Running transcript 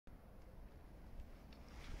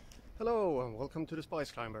Hello and welcome to the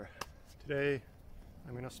Spice Climber. Today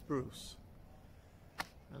I'm in a spruce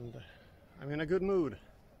and I'm in a good mood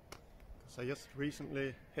because I just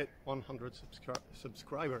recently hit 100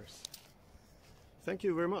 subscribers. Thank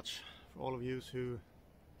you very much for all of you who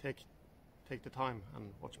take the time and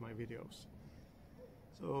watch my videos.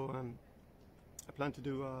 So I plan to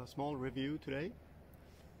do a small review today,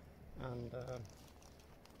 and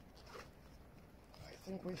I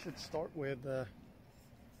think we should start with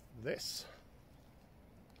this.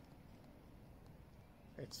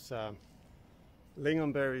 It's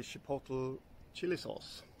Lingonberry chipotle chili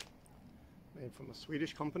sauce, made from a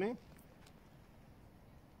Swedish company.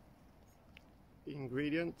 The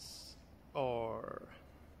ingredients are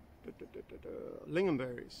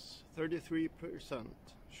lingonberries, 33%,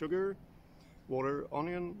 sugar, water,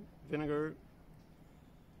 onion, vinegar,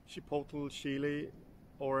 chipotle chili,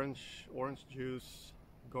 orange juice,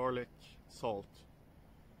 garlic, salt,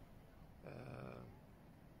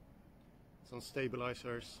 some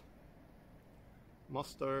stabilizers,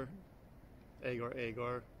 mustard,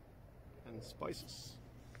 agar, and spices.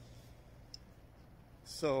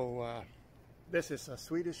 So this is a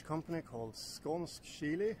Swedish company called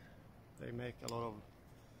Skånsk. They make a lot of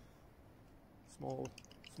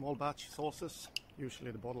small batch sauces.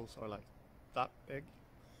 Usually the bottles are like that big.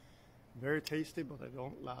 Very tasty, but they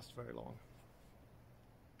don't last very long.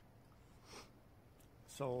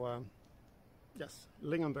 So yes,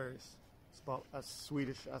 lingonberries. It's about as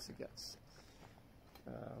Swedish as it gets.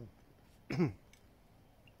 You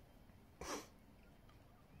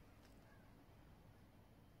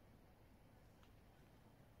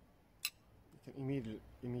can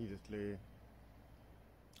immediately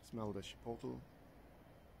smell the chipotle,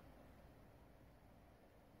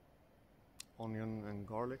 onion and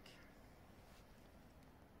garlic.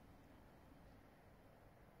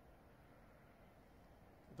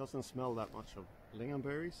 It doesn't smell that much of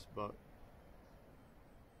lingonberries, but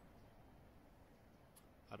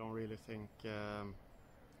I don't really think,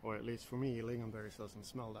 or at least for me, lingonberries doesn't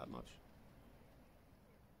smell that much.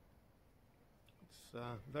 It's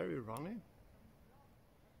very runny,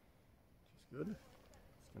 which is good.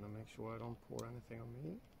 Just gonna make sure I don't pour anything on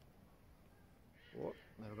me. Oh,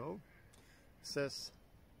 there we go. It says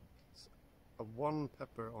it's a 1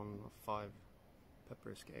 pepper on a 5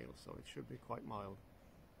 pepper scale, so it should be quite mild.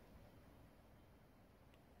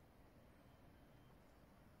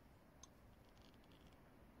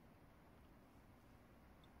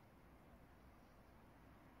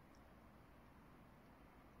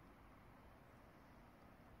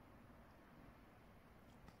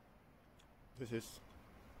 This is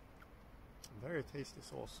a very tasty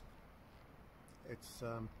sauce. It's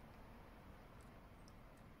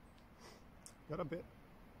got a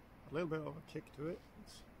little bit of a kick to it.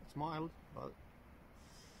 It's mild, but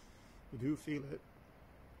you do feel it.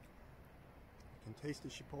 You can taste the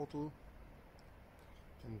chipotle. You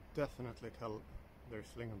can definitely tell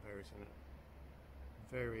there's lingonberries in it.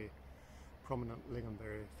 Very prominent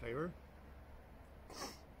lingonberry flavor.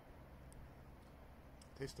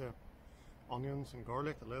 Taste the onions and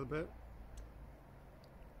garlic a little bit.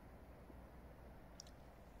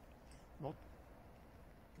 Not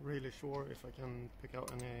really sure if I can pick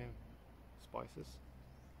out any spices.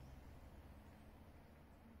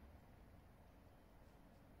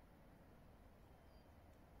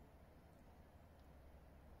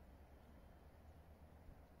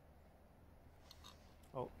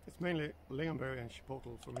 Oh, it's mainly lingonberry and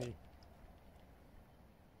chipotle for me,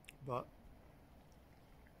 but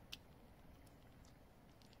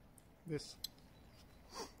this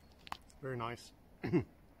very nice.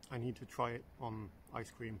 I need to try it on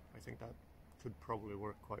ice cream. I think that could probably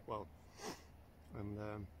work quite well,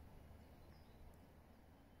 and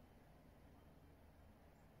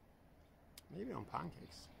maybe on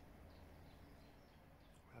pancakes.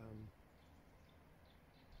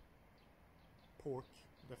 Pork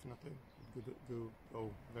definitely would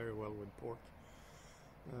go very well with pork.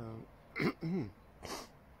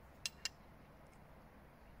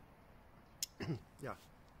 Yeah,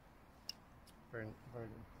 very good.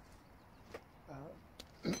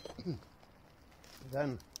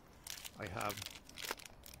 Then I have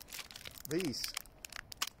these.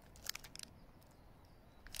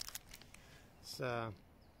 It's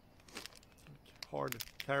hard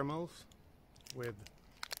caramels with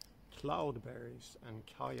cloudberries and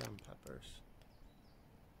cayenne peppers.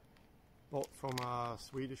 Bought from a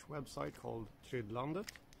Swedish website called Krydlandet.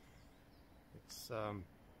 It's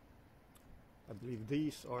I believe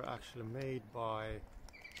these are actually made by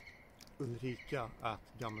N.E.U.K at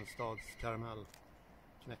Gammelstads Caramel,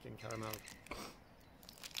 Knäcken Caramel,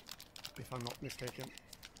 if I'm not mistaken.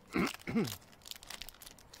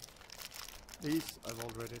 These I've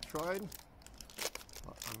already tried,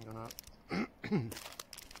 but I'm gonna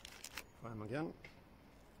try them again.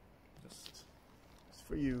 Just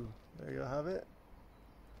for you. There you have it.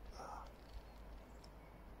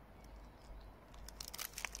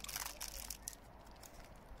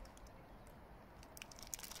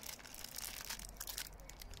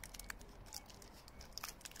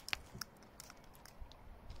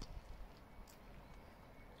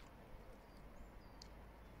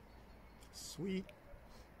 Sweet,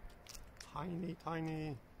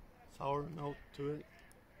 tiny sour note to it.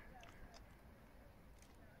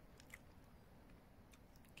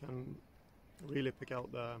 Can really pick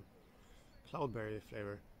out the cloudberry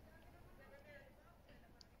flavor.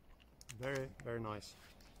 Very nice.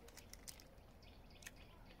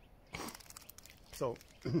 So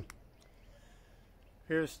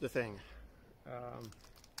here's the thing.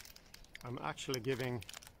 I'm actually giving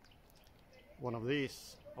one of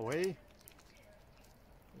these away.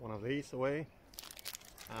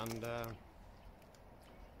 And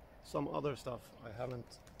some other stuff I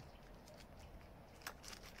haven't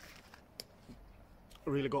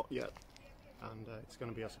really got yet, and it's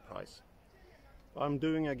gonna be a surprise. I'm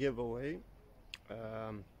doing a giveaway.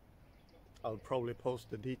 I'll probably post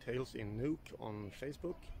the details in N.E.U.K on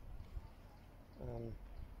Facebook.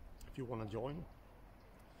 If you want to join,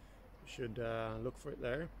 you should look for it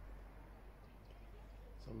there.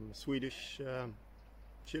 Some Swedish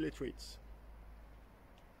chili treats.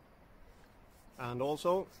 And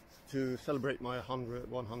also, to celebrate my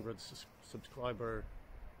 100 subscriber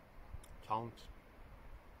count,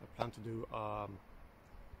 I plan to do a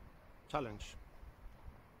challenge.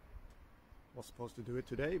 Was supposed to do it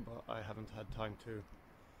today, but I haven't had time to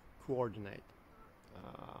coordinate.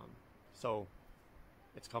 So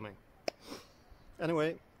it's coming.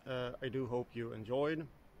 Anyway, I do hope you enjoyed.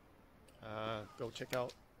 Go check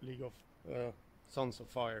out Sons of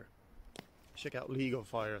Fire. Check out League of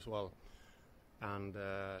Fire as well, and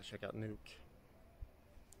check out N.E.U.K.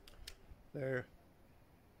 There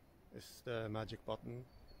is the magic button.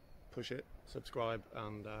 Push it, subscribe,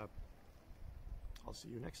 and I'll see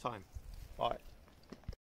you next time. Bye.